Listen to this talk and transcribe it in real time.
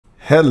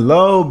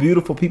Hello,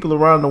 beautiful people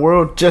around the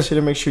world. Just here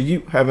to make sure you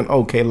have an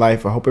okay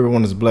life. I hope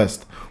everyone is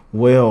blessed,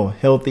 well,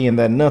 healthy, and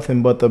that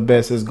nothing but the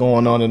best is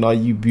going on in all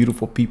you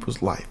beautiful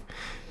people's life.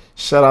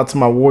 Shout out to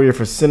my warrior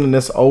for sending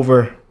this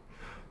over,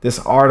 this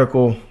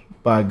article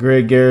by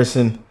Greg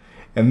Garrison.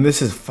 And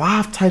this is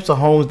 5 types of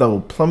homes that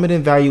will plummet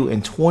in value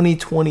in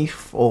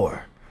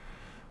 2024.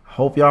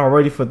 Hope y'all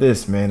ready for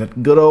this, man.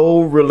 That good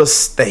old real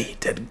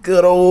estate, that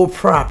good old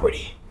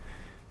property.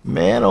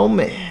 Man, oh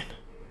man.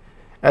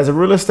 As the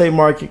real estate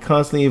market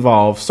constantly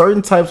evolves,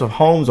 certain types of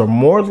homes are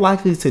more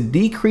likely to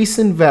decrease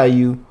in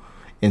value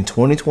in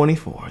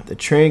 2024. The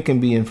trend can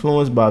be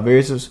influenced by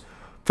various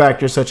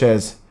factors such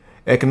as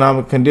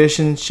economic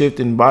conditions,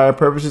 shift in buyer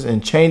purposes,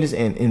 and changes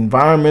in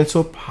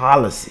environmental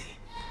policy.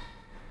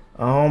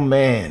 Oh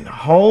man,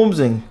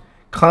 homes in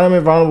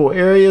climate vulnerable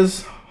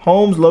areas,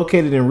 homes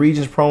located in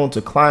regions prone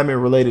to climate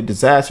related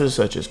disasters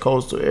such as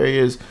coastal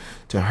areas,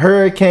 to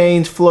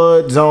hurricanes,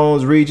 flood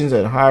zones, regions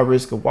at high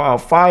risk of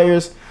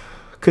wildfires,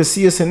 could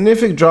see a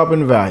significant drop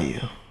in value.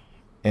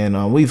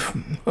 And we've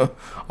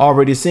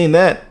already seen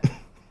that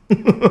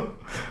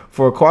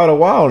for quite a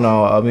while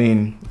now. I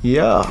mean,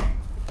 yeah.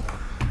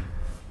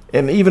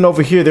 And even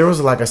over here, there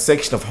was like a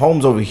section of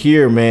homes over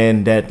here,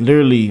 man, that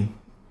literally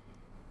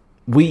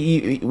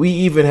we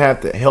even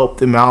had to help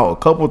them out a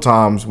couple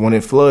times when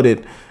it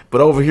flooded.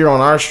 But over here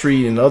on our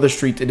street and other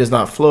streets, it does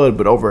not flood.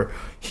 But over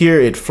here,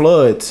 it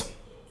floods.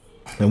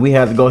 And we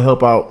had to go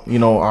help out, you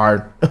know,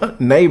 our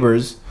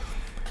neighbors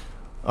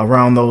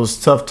around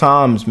those tough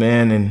times,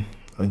 man. And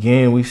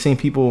again, we've seen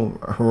people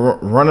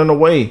running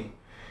away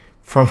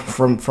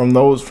from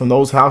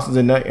those houses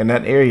in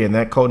that area, in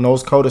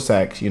those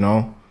cul-de-sacs, you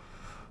know.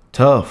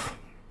 Tough.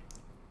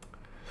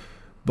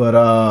 But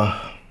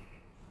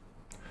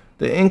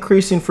the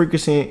increasing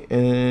frequency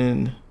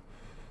and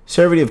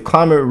severity of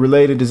climate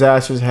related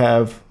disasters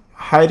have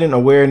heightened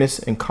awareness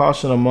and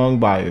caution among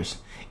buyers.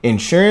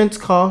 Insurance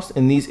costs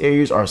in these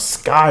areas are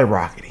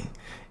skyrocketing.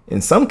 In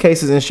some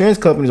cases, insurance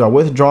companies are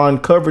withdrawing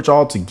coverage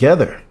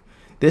altogether.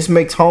 This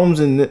makes homes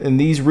in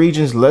these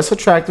regions less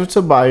attractive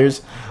to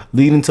buyers,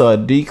 leading to a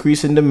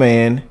decrease in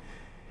demand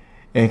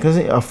and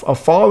a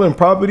fall in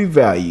property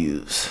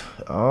values.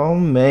 Oh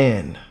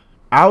man.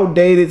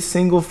 Outdated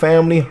single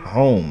family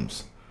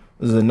homes.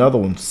 This is another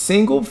one.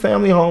 Single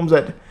family homes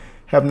that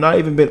have not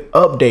even been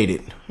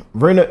updated,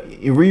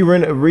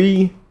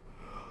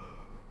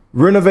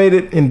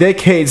 renovated in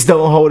decades,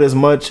 don't hold as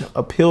much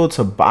appeal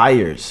to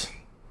buyers.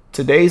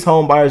 Today's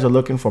home buyers are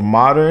looking for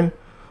modern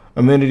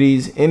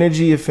amenities,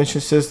 energy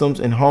efficient systems,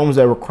 and homes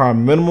that require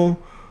minimal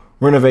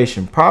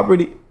renovation.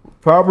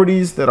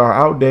 Properties that are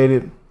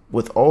outdated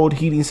with old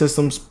heating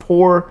systems,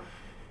 poor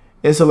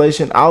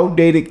insulation,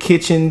 outdated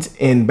kitchens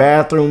and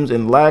bathrooms,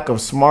 and lack of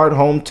smart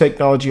home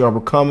technology are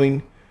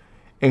becoming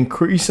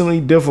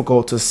increasingly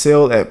difficult to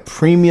sell at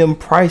premium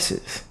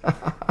prices.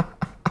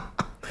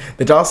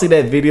 Did y'all see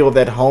that video of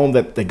that home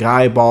that the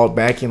guy bought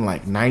back in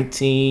like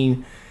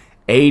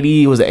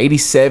 1980? Was it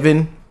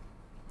 87?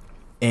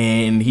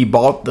 And he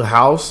bought the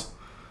house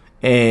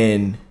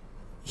and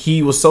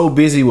he was so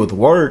busy with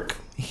work,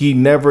 he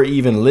never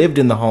even lived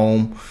in the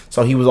home.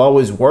 So he was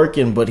always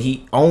working, but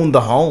he owned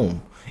the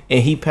home.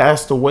 And he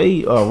passed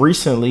away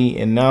recently,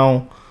 and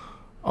now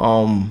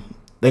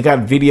they got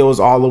videos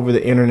all over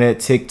the internet,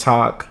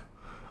 TikTok,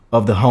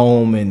 of the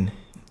home, and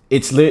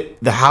it's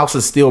lit. The house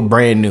is still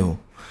brand new,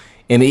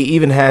 and it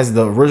even has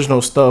the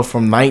original stuff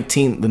from the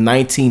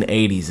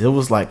 1980s.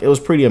 It was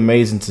pretty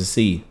amazing to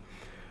see.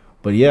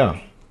 But yeah,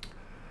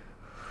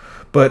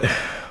 but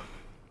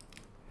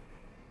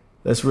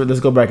let's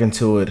go back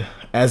into it.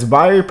 As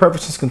buyer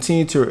preferences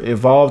continue to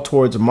evolve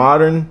towards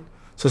modern,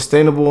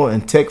 sustainable,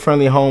 and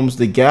tech-friendly homes,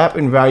 the gap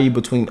in value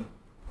between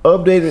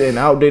updated and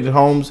outdated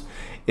homes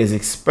is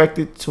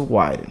expected to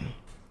widen.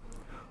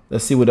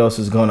 Let's see what else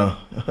is gonna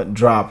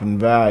drop in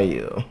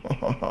value.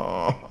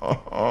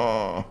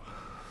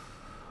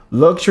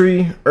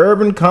 Luxury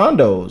urban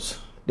condos.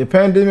 The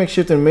pandemic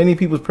shifted many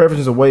people's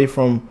preferences away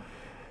from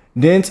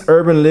dense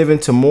urban living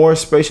to more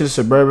spacious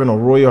suburban or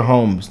royal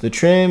homes. The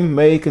trend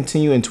may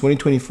continue in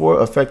 2024,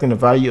 affecting the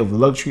value of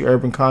luxury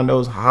urban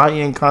condos.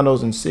 High-end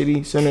condos in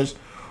city centers,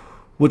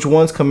 which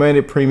once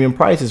commanded premium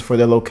prices for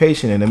their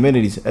location and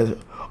amenities,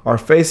 are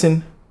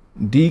facing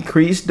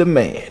decreased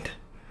demand.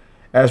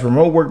 As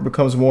remote work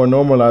becomes more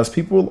normalized,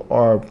 people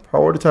are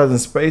prioritizing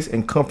space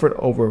and comfort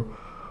over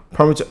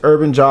permanent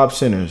urban job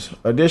centers.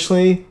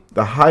 Additionally,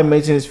 the high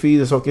maintenance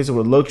fees associated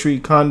with luxury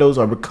condos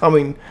are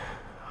becoming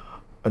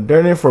a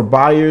burden for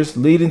buyers,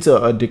 leading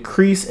to a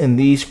decrease in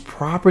these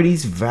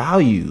properties'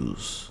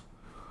 values.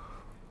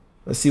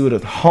 Let's see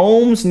what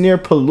homes near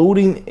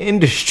polluting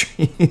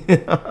industry.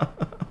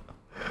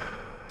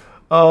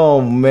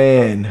 Oh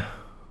man,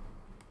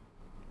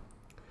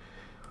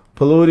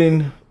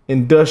 polluting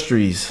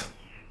industries.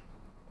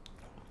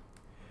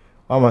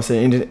 Why am I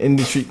saying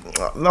industry?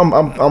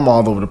 I'm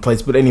all over the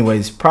place. But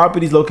anyways,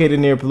 properties located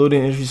near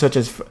polluting industries such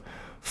as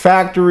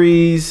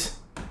factories,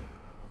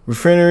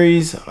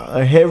 refineries,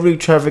 heavily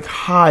trafficked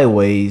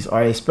highways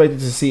are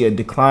expected to see a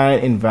decline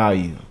in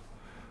value.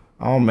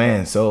 Oh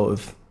man, so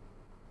if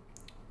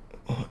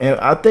and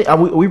I think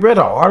we read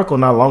an article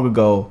not long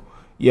ago.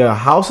 Yeah,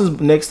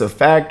 houses next to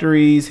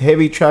factories,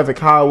 heavy traffic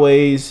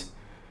highways.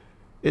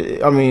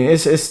 I mean,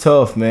 it's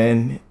tough,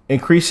 man.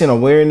 Increasing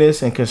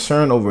awareness and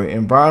concern over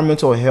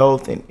environmental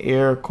health and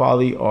air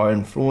quality are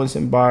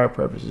influencing buyer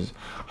preferences.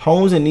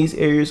 Homes in these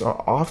areas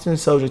are often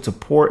subject to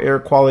poor air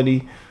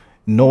quality,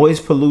 noise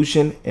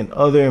pollution, and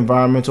other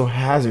environmental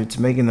hazards,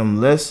 making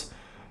them less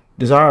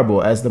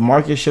desirable. As the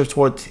market shifts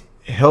towards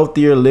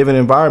healthier living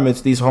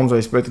environments, these homes are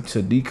expected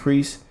to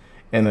decrease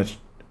in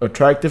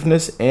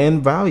attractiveness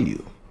and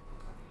value.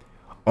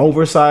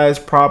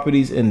 Oversized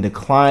properties in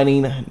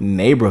declining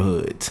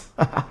neighborhoods.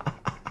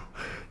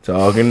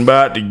 Talking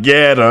about the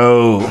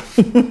ghetto.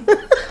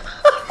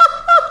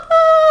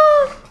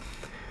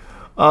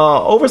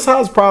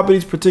 Oversized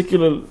properties,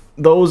 particularly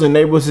those in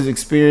neighborhoods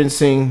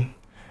experiencing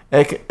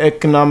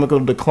economical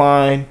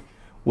decline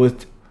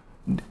with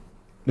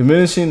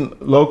diminishing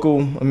local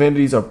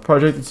amenities, are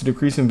projected to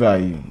decrease in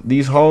value.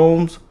 These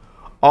homes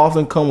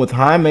often come with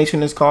high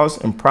maintenance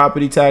costs and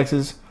property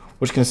taxes,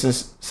 which can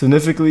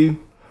significantly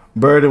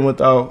burden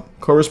without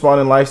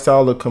corresponding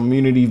lifestyle or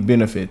community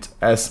benefits.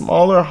 As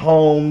smaller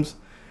homes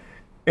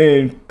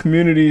in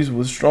communities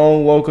with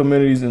strong local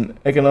amenities and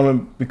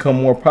economic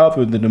become more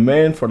popular, the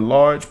demand for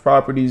large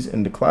properties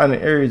in declining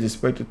areas is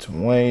expected to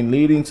wane,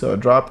 leading to a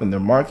drop in their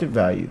market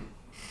value.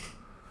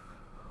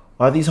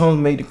 While these homes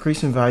may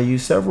decrease in value,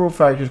 several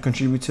factors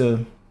contribute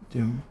to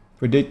the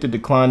predicted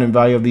decline in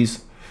value of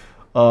these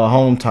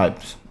home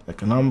types.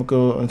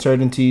 Economical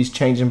uncertainties,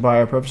 changing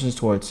buyer preferences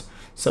towards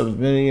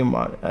sustainability and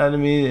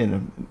modernity,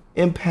 and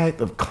the impact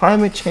of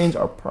climate change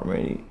are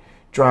primary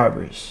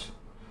drivers.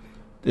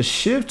 The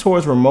shift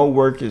towards remote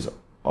work is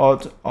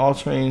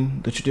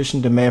altering the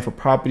traditional demand for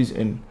properties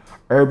in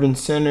urban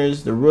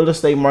centers. The real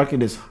estate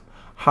market is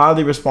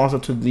highly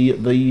responsive to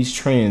these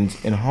trends,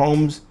 and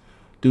homes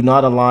do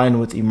not align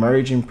with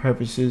emerging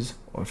preferences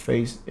or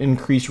face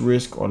increased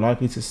risk or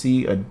likely to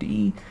see a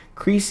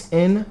decrease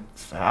in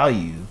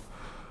value.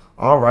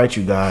 All right,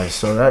 you guys.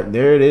 So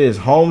there it is.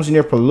 Homes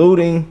near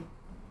polluting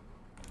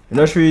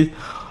industry.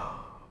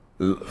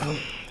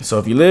 So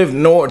if you live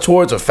north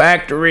towards a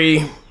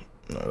factory,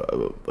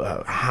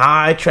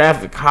 high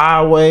traffic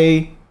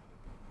highway,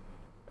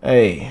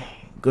 hey,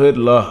 good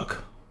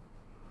luck.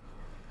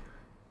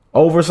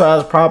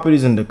 Oversized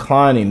properties in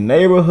declining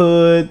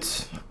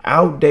neighborhoods,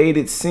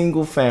 outdated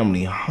single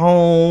family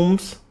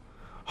homes,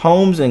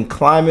 homes in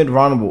climate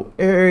vulnerable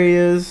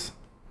areas,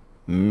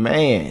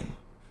 man.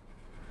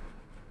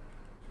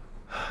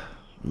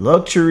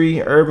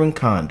 Luxury urban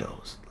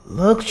condos.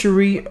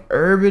 Luxury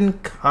urban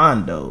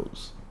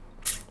condos.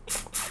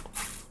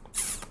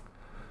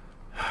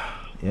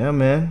 Yeah,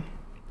 man.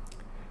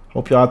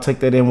 Hope y'all take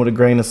that in with a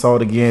grain of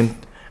salt again.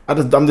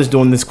 I'm just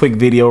doing this quick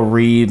video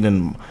read,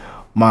 and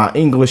my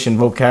English and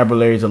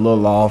vocabulary is a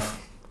little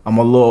off. I'm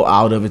a little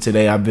out of it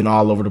today. I've been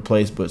all over the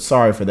place, but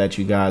sorry for that,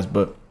 you guys.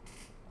 But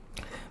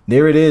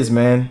there it is,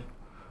 man.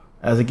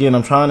 As again,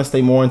 I'm trying to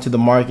stay more into the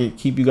market,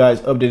 keep you guys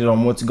updated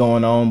on what's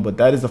going on. But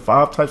that is the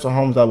 5 types of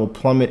homes that will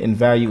plummet in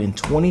value in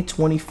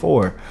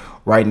 2024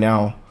 right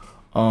now.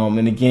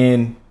 And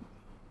again,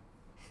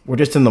 we're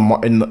just in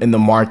the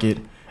market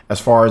as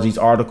far as these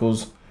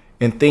articles,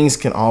 and things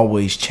can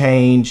always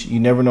change. You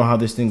never know how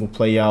this thing will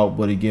play out.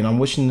 But again, I'm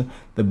wishing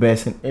the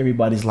best in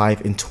everybody's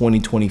life in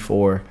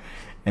 2024,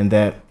 and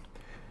that,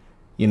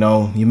 you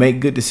know, you make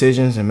good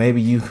decisions, and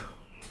maybe you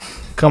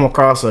come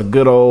across a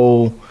good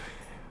old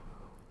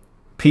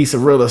piece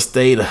of real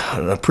estate,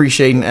 an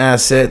appreciating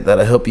asset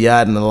that'll help you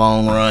out in the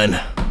long run.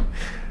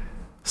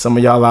 Some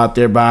of y'all out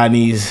there buying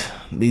these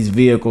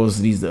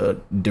vehicles, these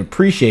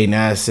depreciating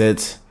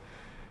assets,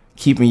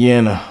 keeping you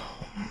in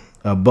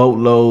a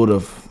boatload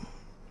of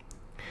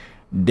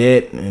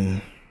debt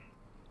and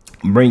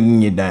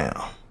bringing you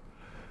down.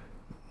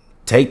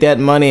 Take that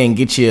money and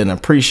get you an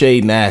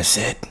appreciating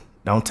asset.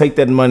 Don't take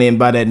that money and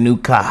buy that new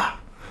car.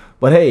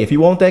 But hey, if you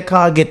want that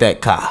car, get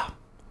that car,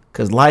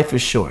 because life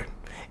is short.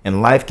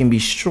 And life can be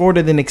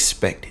shorter than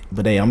expected.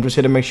 But hey, I'm just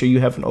here to make sure you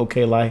have an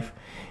okay life.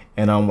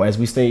 And as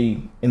we stay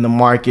in the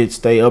market,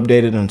 stay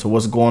updated into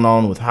what's going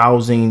on with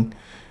housing,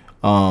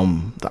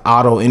 the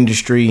auto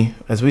industry.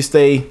 As we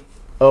stay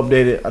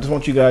updated, I just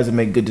want you guys to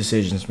make good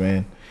decisions,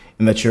 man,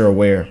 and that you're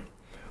aware.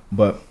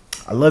 But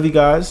I love you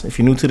guys. If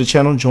you're new to the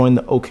channel, join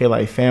the OK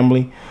Life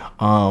family.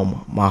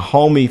 My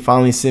homie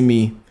finally sent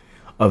me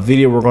a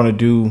video we're gonna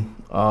do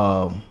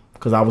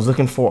because I was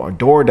looking for a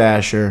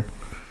DoorDasher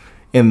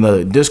in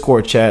the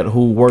Discord chat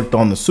who worked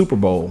on the Super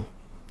Bowl.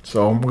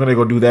 So I'm gonna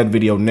go do that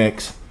video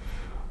next.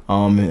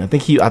 And I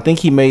think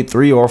he made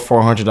 $300 or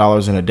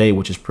 $400 in a day,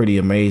 which is pretty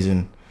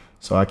amazing.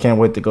 So I can't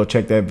wait to go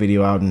check that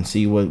video out and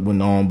see what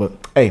went on. But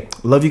hey,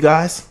 love you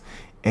guys,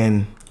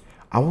 and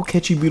I will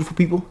catch you beautiful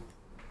people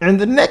in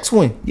the next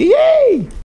one. Yay!